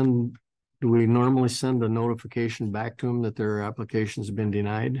 when do we normally send a notification back to them that their application's been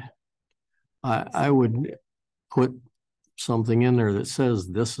denied? I would put something in there that says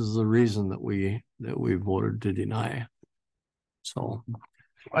this is the reason that we voted to deny. So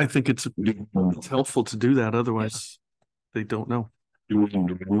I think it's helpful to do that. Otherwise, they don't know. Do we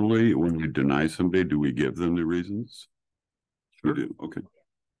normally, when we deny somebody, do we give them the reasons? Sure. We do. Okay.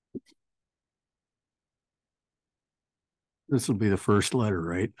 This will be the first letter,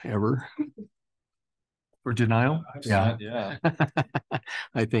 right, ever? For denial? Yeah. Yeah.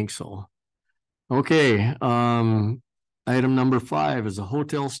 I think so. Okay, item number 5 is a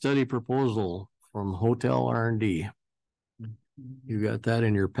hotel study proposal from Hotel R&D. You got that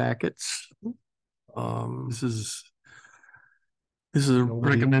in your packets. This is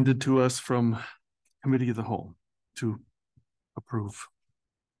recommended to us from Committee of the Whole to approve.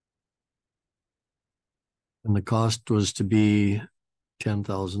 And the cost was to be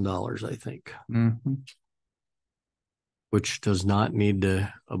 $10,000, I think. Which does not need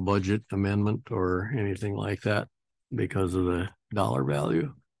a budget amendment or anything like that because of the dollar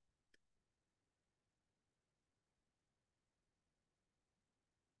value.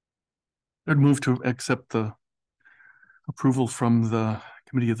 I'd move to accept the approval from the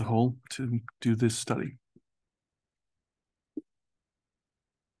Committee of the Whole to do this study.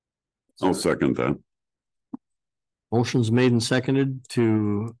 I'll second that. Motion's made and seconded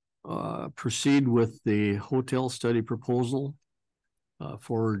to proceed with the hotel study proposal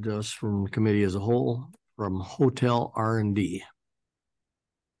forward us from committee as a whole from Hotel R&D.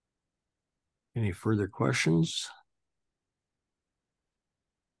 Any further questions?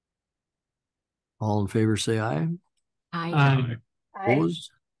 All in favor, say aye. Aye. Opposed?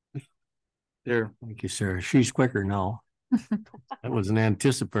 There. Thank you, Sarah. She's quicker now. That was an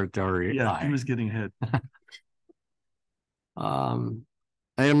anticipatory. Yeah, aye. he was getting ahead.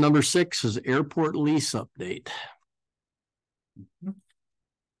 Item number 6 is airport lease update.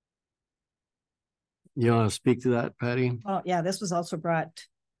 You want to speak to that, Patty? Well, yeah, this was also brought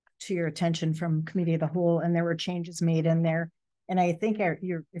to your attention from Committee of the Whole, and there were changes made in there. And I think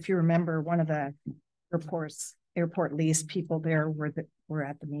if you remember, one of the airport lease people there were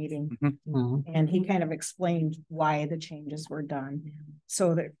at the meeting, and he kind of explained why the changes were done.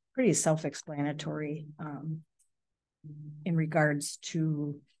 So they're pretty self-explanatory in regards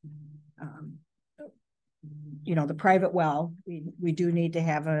to the private well. We do need to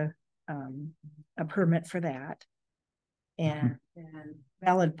have a permit for that, and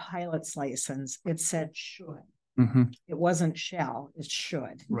valid pilot's license. It said should. It wasn't shall, it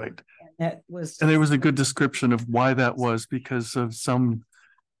should. Right. And that was, and there was a good description of why that was, because of some,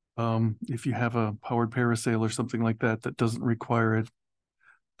 if you have a powered parasail or something like that, that doesn't require it,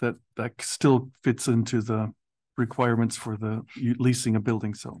 that still fits into the requirements for the leasing a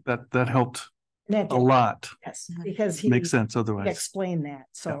building. So that helped a lot. Yes, because he makes sense otherwise. He explained that.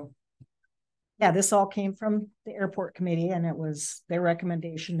 So yeah, this all came from the airport committee, and it was their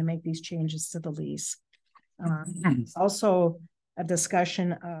recommendation to make these changes to the lease. Also a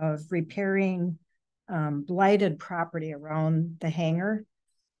discussion of repairing blighted property around the hangar.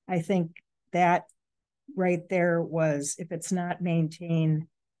 I think that right there was, if it's not maintained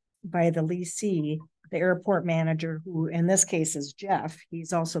by the leasee, the airport manager, who in this case is Jeff,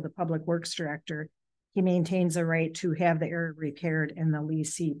 he's also the public works director, he maintains a right to have the area repaired and the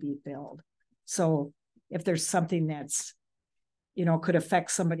leasee be billed. So if there's something that's, could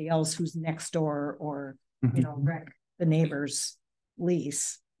affect somebody else who's next door, or wreck the neighbor's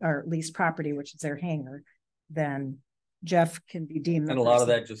lease or lease property, which is their hangar, then Jeff can be deemed. And a lot of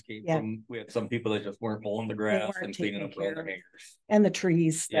that just came from, we had some people that just weren't mowing the grass and cleaning up around the hangars. And the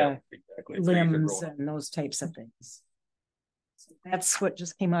trees, exactly. Limbs and those types of things. So that's what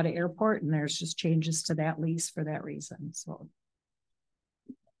just came out of airport, and there's just changes to that lease for that reason. So.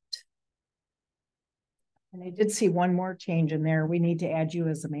 And I did see one more change in there. We need to add you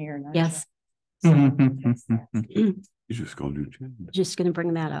as the mayor. Not Yes. You just go do Jen. Just going to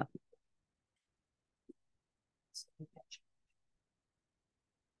bring that up.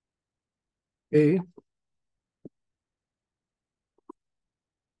 Okay.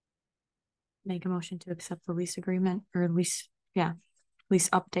 Make a motion to accept the lease agreement or lease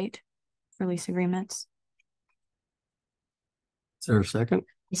update for lease agreements. Is there a second?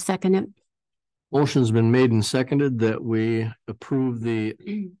 Second it. Motion's been made and seconded that we approve the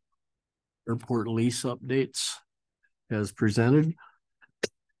airport lease updates as presented.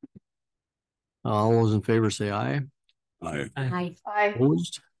 All those in favor say aye. Aye. Aye. Aye.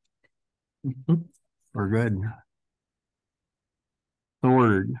 Opposed? We're good.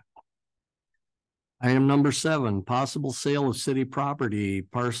 Ordered. Item number 7, possible sale of city property,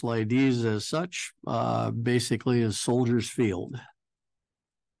 parcel IDs as such, basically is Soldiers Field.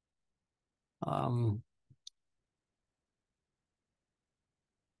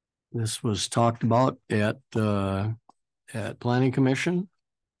 This was talked about at Planning Commission,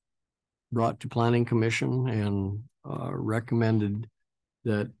 brought to Planning Commission, and recommended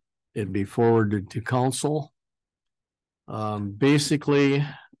that it be forwarded to council. Basically,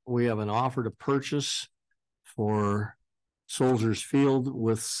 we have an offer to purchase for Soldiers Field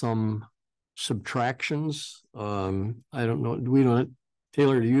with some subtractions. I don't know,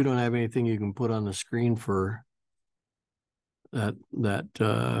 Taylor, you don't have anything you can put on the screen for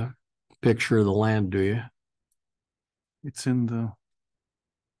that picture of the land, do you? It's in the,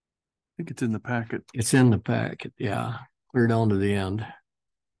 I think it's in the packet. It's in the packet, yeah, clear down to the end.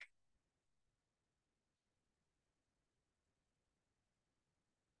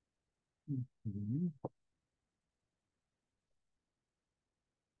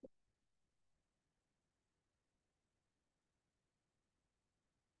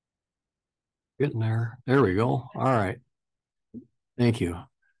 Getting there. There we go. All right. Thank you. All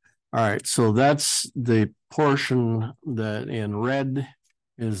right. So that's the portion that in red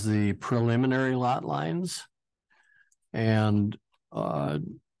is the preliminary lot lines. And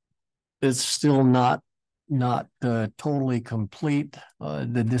it's still not totally complete.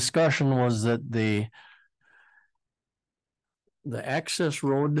 The discussion was that the access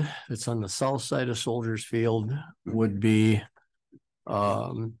road that's on the south side of Soldiers Field would be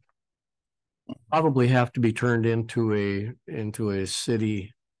probably have to be turned into a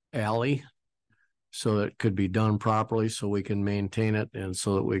city alley, so that it could be done properly, so we can maintain it and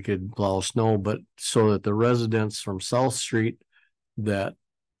so that we could plow snow, but so that the residents from South Street that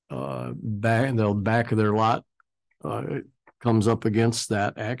the back of their lot comes up against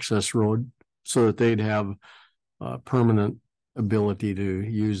that access road, so that they'd have permanent ability to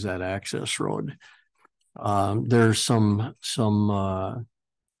use that access road. There's some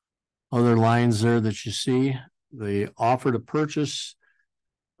other lines there that you see. The offer to purchase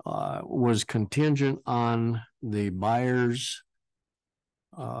was contingent on the buyers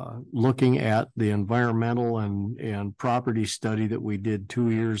looking at the environmental and property study that we did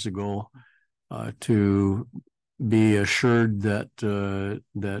 2 years ago to be assured that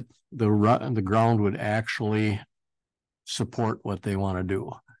that the ground would actually support what they want to do.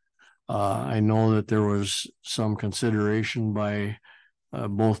 I know that there was some consideration by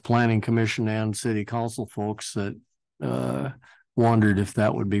both Planning Commission and City Council folks that wondered if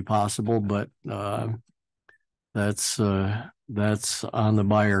that would be possible, but that's on the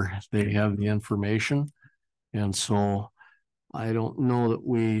buyer. They have the information, and so I don't know that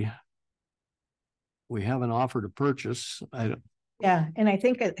we have an offer to purchase. Yeah, and I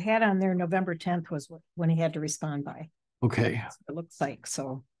think it had on there November 10th was when he had to respond by. Okay. It looks like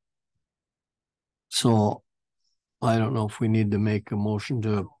so. So I don't know if we need to make a motion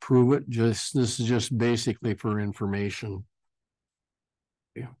to approve it. This is just basically for information.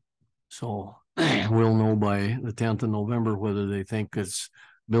 Yeah. So we'll know by the 10th of November whether they think this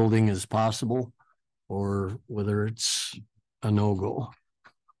building is possible or whether it's a no-go.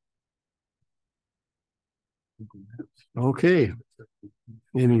 Okay.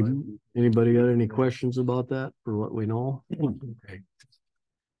 Anybody got any questions about that for what we know? Okay.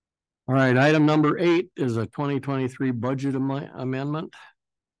 All right, item number 8 is a 2023 budget amendment.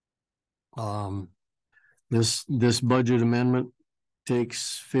 This budget amendment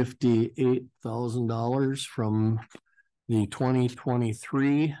takes $58,000 from the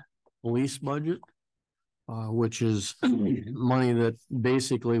 2023 police budget, which is money that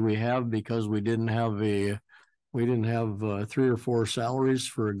basically we have because we didn't have 3 or 4 salaries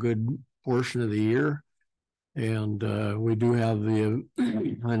for a good portion of the year. And we do have the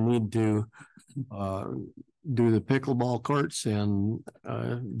need to do the pickleball courts, and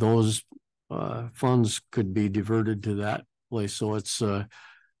those funds could be diverted to that place. So it's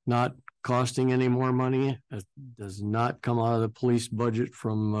not costing any more money. It does not come out of the police budget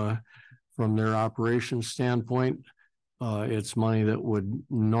from their operations standpoint. It's money that would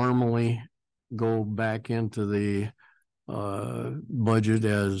normally go back into the budget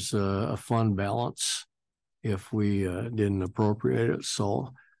as a fund balance if we didn't appropriate it.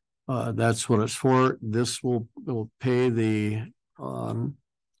 So that's what it's for. This will pay the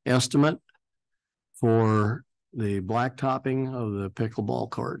estimate for the blacktopping of the pickleball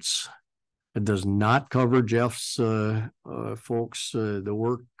courts. It does not cover Jeff's folks, the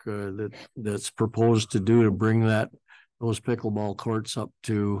work that's proposed to do to bring those pickleball courts up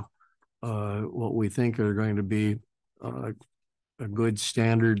to what we think are going to be a good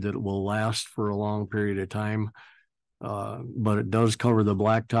standard that will last for a long period of time. But it does cover the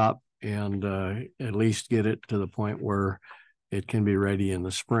blacktop and at least get it to the point where it can be ready in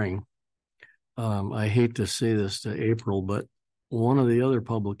the spring. I hate to say this to April, but one of the other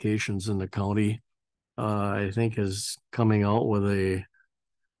publications in the county, I think, is coming out with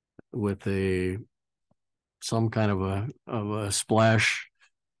some kind of a splash,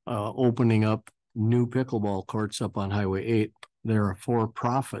 opening up new pickleball courts up on Highway 8. They're a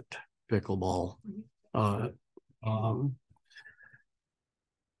for-profit pickleball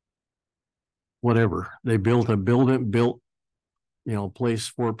whatever. They built, you know, place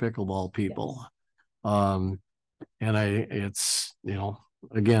for pickleball people. And it's, you know,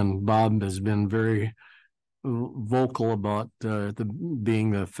 again, Bob has been very vocal about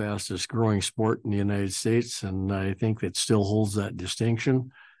being the fastest growing sport in the United States, and I think it still holds that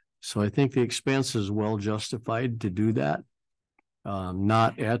distinction. So I think the expense is well justified to do that.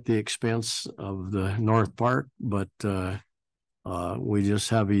 Not at the expense of the North Park, but we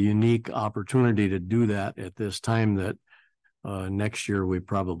just have a unique opportunity to do that at this time that next year we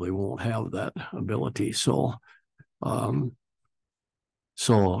probably won't have that ability. So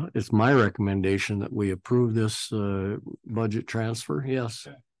so it's my recommendation that we approve this budget transfer. Yes.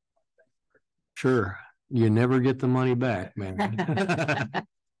 Sure. You never get the money back, man.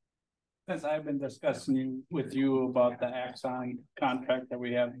 As I've been discussing with you about the Axon contract that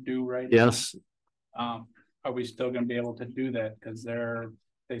we have due right Yes. now. Are we still gonna be able to do that? Cause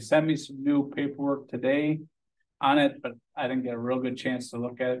they sent me some new paperwork today on it, but I didn't get a real good chance to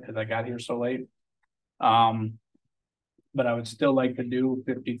look at it because I got here so late. But I would still like to do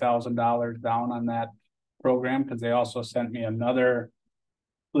 $50,000 down on that program, because they also sent me another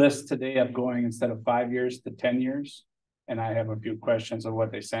list today of going instead of 5 years to 10 years. And I have a few questions of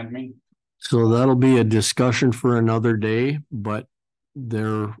what they sent me. So that'll be a discussion for another day, but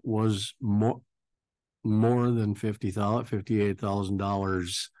there was more than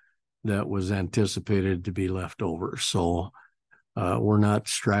 $58,000 that was anticipated to be left over. So we're not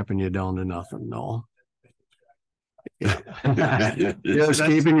strapping you down to nothing, no. Just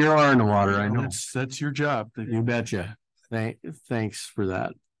keeping your arm in the water, I know. That's your job. You betcha. Thanks for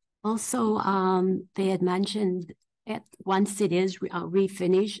that. Also, they had mentioned once it is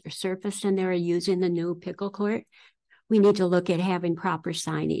refinished or surfaced and they're using the new pickle court, we need to look at having proper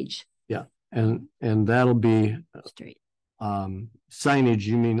signage. Yeah, and that'll be straight. Signage,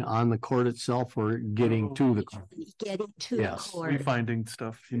 you mean on the court itself or getting to the court? Getting to the court. Refinding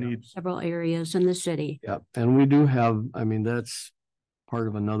stuff you need. Several areas in the city. Yep, and we do have, I mean, that's part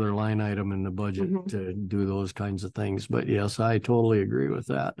of another line item in the budget to do those kinds of things. But yes, I totally agree with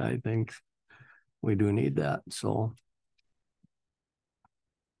that. I think we do need that, so.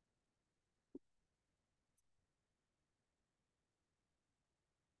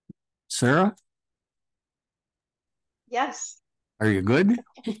 Sarah? Yes, Are you good?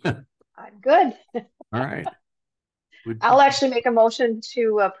 I'm good. All right. I'll actually make a motion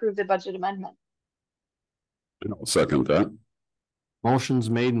to approve the budget amendment. I'll second that.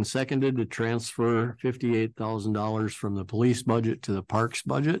 Motion's made and seconded to transfer $58,000 from the police budget to the parks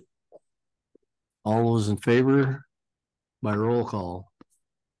budget. All those in favor by roll call.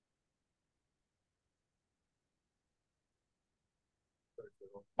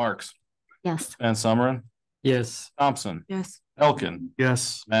 Marks. Yes. Van Summeren. Yes. Thompson. Yes. Elkin.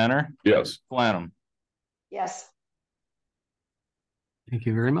 Yes. Manner. Yes. Flanum. Yes. Thank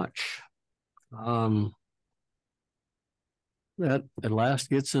you very much. That at last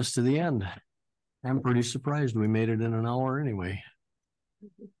gets us to the end. I'm pretty surprised we made it in an hour anyway.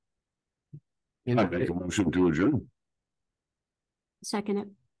 I make a motion to adjourn. Second it.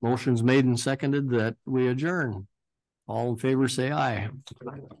 Motion's made and seconded that we adjourn. All in favor, say aye.